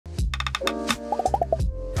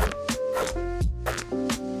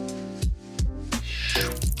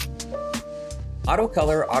Auto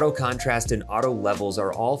color, auto contrast, and auto levels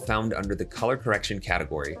are all found under the color correction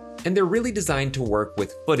category, and they're really designed to work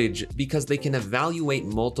with footage because they can evaluate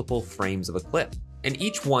multiple frames of a clip. And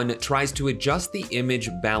each one tries to adjust the image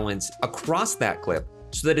balance across that clip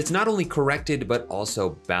so that it's not only corrected, but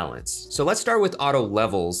also balanced. So let's start with auto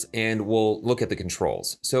levels and we'll look at the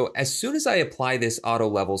controls. So as soon as I apply this auto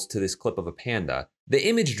levels to this clip of a panda, the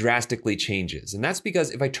image drastically changes. And that's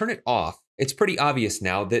because if I turn it off, it's pretty obvious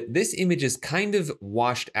now that this image is kind of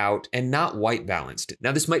washed out and not white balanced.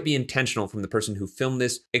 Now this might be intentional from the person who filmed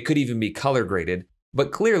this. It could even be color graded,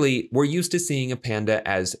 but clearly we're used to seeing a panda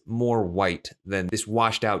as more white than this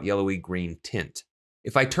washed out yellowy green tint.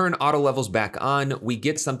 If I turn auto levels back on, we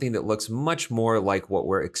get something that looks much more like what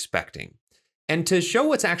we're expecting. And to show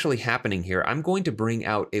what's actually happening here, I'm going to bring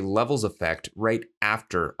out a levels effect right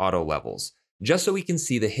after auto levels, just so we can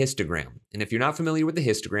see the histogram. And if you're not familiar with the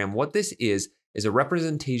histogram, what this is a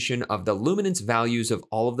representation of the luminance values of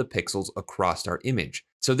all of the pixels across our image.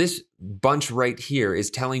 So this bunch right here is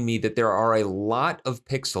telling me that there are a lot of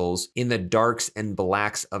pixels in the darks and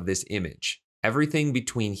blacks of this image. Everything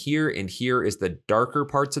between here and here is the darker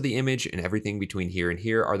parts of the image, and everything between here and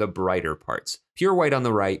here are the brighter parts. Pure white on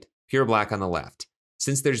the right, pure black on the left.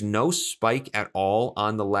 Since there's no spike at all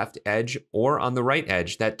on the left edge or on the right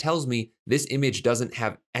edge, that tells me this image doesn't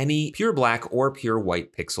have any pure black or pure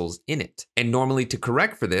white pixels in it. And normally to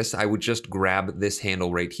correct for this, I would just grab this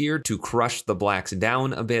handle right here to crush the blacks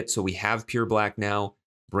down a bit so we have pure black now.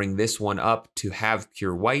 Bring this one up to have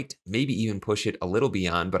pure white, maybe even push it a little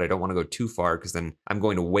beyond, but I don't want to go too far because then I'm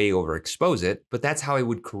going to way overexpose it. But that's how I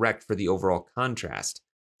would correct for the overall contrast.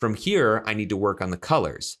 From here, I need to work on the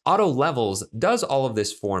colors. Auto levels does all of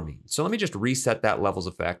this for me. So let me just reset that levels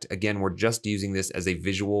effect. Again, we're just using this as a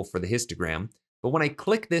visual for the histogram. But when I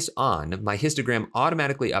click this on, my histogram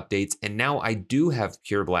automatically updates, and now I do have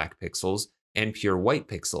pure black pixels and pure white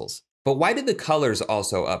pixels. But why did the colors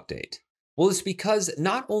also update? Well, it's because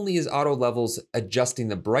not only is auto levels adjusting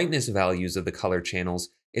the brightness values of the color channels,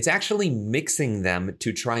 it's actually mixing them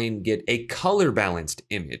to try and get a color balanced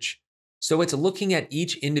image. So it's looking at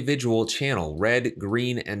each individual channel, red,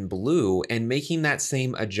 green, and blue, and making that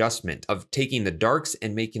same adjustment of taking the darks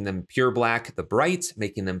and making them pure black, the brights,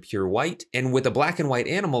 making them pure white. And with a black and white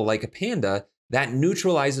animal like a panda, that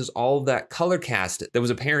neutralizes all of that color cast that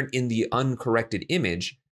was apparent in the uncorrected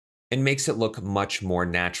image and makes it look much more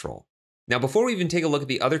natural. Now, before we even take a look at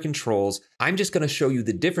the other controls, I'm just going to show you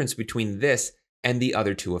the difference between this and the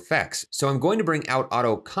other two effects. So I'm going to bring out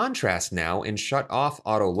auto contrast now and shut off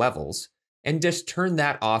auto levels and just turn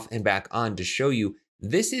that off and back on to show you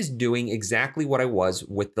this is doing exactly what I was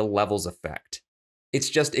with the levels effect. It's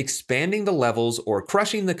just expanding the levels or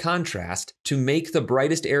crushing the contrast to make the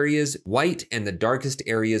brightest areas white and the darkest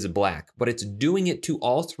areas black, but it's doing it to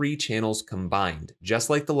all three channels combined, just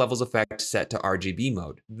like the levels effect set to RGB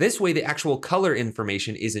mode. This way, the actual color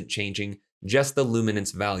information isn't changing, just the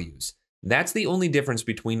luminance values. That's the only difference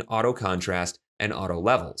between auto contrast and auto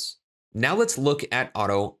levels. Now let's look at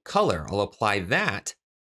auto color. I'll apply that,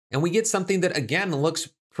 and we get something that again looks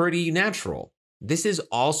pretty natural. This is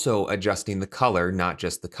also adjusting the color, not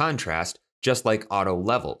just the contrast, just like auto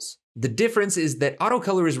levels. The difference is that auto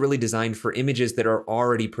color is really designed for images that are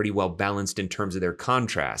already pretty well balanced in terms of their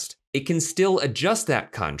contrast. It can still adjust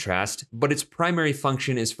that contrast, but its primary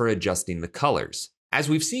function is for adjusting the colors. As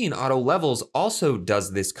we've seen, auto levels also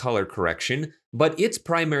does this color correction, but its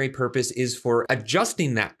primary purpose is for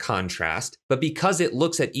adjusting that contrast, but because it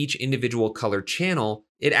looks at each individual color channel,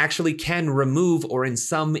 it actually can remove or in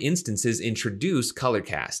some instances introduce color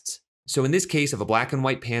casts. So in this case of a black and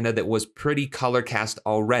white panda that was pretty color cast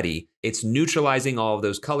already, it's neutralizing all of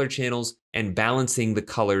those color channels and balancing the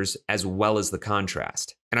colors as well as the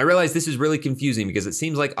contrast. And I realize this is really confusing because it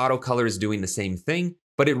seems like auto color is doing the same thing,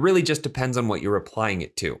 but it really just depends on what you're applying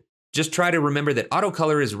it to. Just try to remember that auto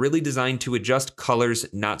color is really designed to adjust colors,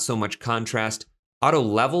 not so much contrast. Auto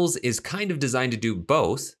levels is kind of designed to do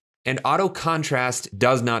both, and auto contrast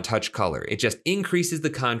does not touch color. It just increases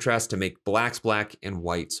the contrast to make blacks black and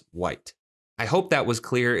whites white. I hope that was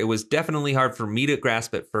clear. It was definitely hard for me to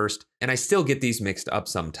grasp at first, and I still get these mixed up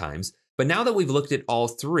sometimes. But now that we've looked at all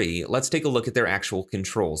three, let's take a look at their actual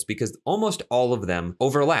controls because almost all of them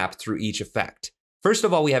overlap through each effect. First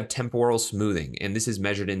of all, we have temporal smoothing, and this is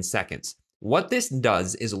measured in seconds. What this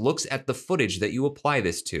does is looks at the footage that you apply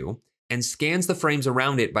this to and scans the frames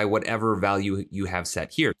around it by whatever value you have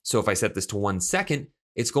set here. So if I set this to 1 second,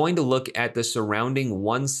 it's going to look at the surrounding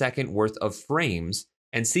 1 second worth of frames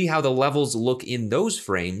and see how the levels look in those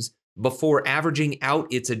frames before averaging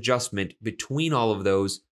out its adjustment between all of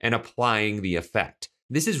those and applying the effect.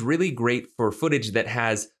 This is really great for footage that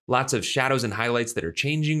has lots of shadows and highlights that are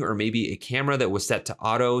changing, or maybe a camera that was set to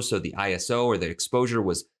auto so the ISO or the exposure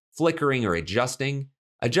was flickering or adjusting.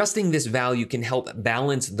 Adjusting this value can help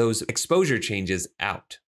balance those exposure changes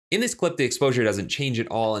out. In this clip, the exposure doesn't change at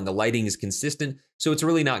all and the lighting is consistent, so it's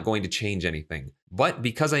really not going to change anything. But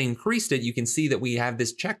because I increased it, you can see that we have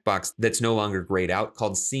this checkbox that's no longer grayed out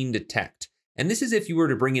called Scene Detect. And this is if you were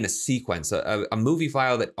to bring in a sequence, a movie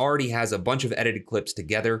file that already has a bunch of edited clips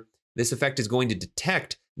together. This effect is going to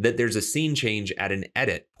detect that there's a scene change at an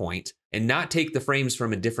edit point and not take the frames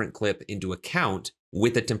from a different clip into account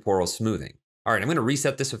with the temporal smoothing. All right, I'm gonna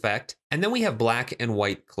reset this effect. And then we have black and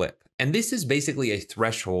white clip. And this is basically a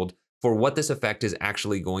threshold for what this effect is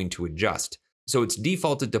actually going to adjust. So it's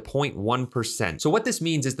defaulted to 0.1%. So what this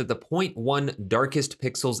means is that the 0.1 darkest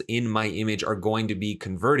pixels in my image are going to be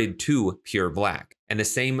converted to pure black. And the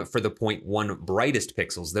same for the 0.1 brightest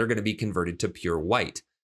pixels, they're gonna be converted to pure white.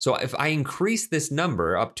 So if I increase this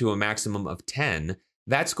number up to a maximum of 10,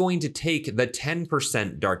 that's going to take the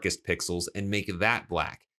 10% darkest pixels and make that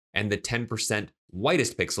black, and the 10%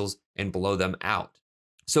 whitest pixels and blow them out.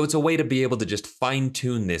 So it's a way to be able to just fine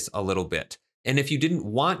tune this a little bit. And if you didn't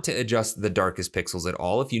want to adjust the darkest pixels at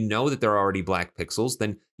all, if you know that they're already black pixels,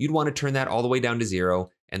 then you'd want to turn that all the way down to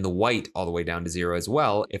 0 and the white all the way down to 0 as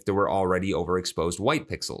well if there were already overexposed white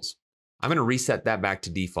pixels. I'm going to reset that back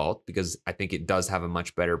to default because I think it does have a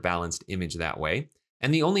much better balanced image that way.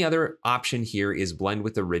 And the only other option here is blend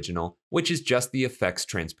with original, which is just the effect's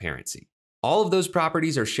transparency. All of those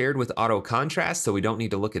properties are shared with auto contrast, so we don't need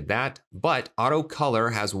to look at that, but auto color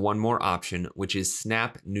has one more option, which is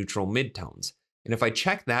snap neutral midtones. And if I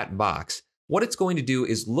check that box, what it's going to do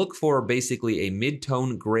is look for basically a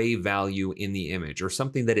midtone gray value in the image, or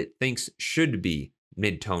something that it thinks should be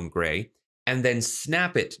midtone gray, and then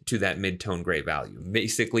snap it to that midtone gray value,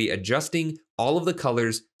 basically adjusting all of the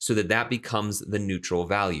colors so that that becomes the neutral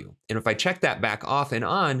value. And if I check that back off and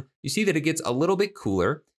on, you see that it gets a little bit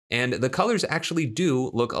cooler, and the colors actually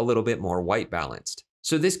do look a little bit more white balanced.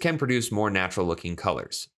 So this can produce more natural looking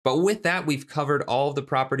colors. But with that, we've covered all of the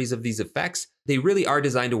properties of these effects. They really are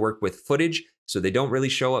designed to work with footage, so they don't really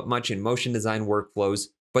show up much in motion design workflows,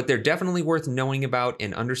 but they're definitely worth knowing about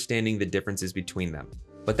and understanding the differences between them.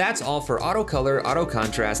 But that's all for auto color, auto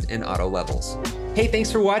contrast, and auto levels. Hey,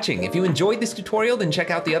 thanks for watching. If you enjoyed this tutorial, then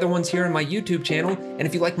check out the other ones here on my YouTube channel. And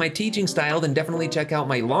if you like my teaching style, then definitely check out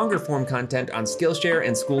my longer form content on Skillshare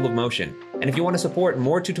and School of Motion. And if you want to support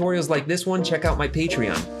more tutorials like this one, check out my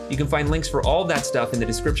Patreon. You can find links for all of that stuff in the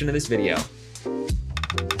description of this video.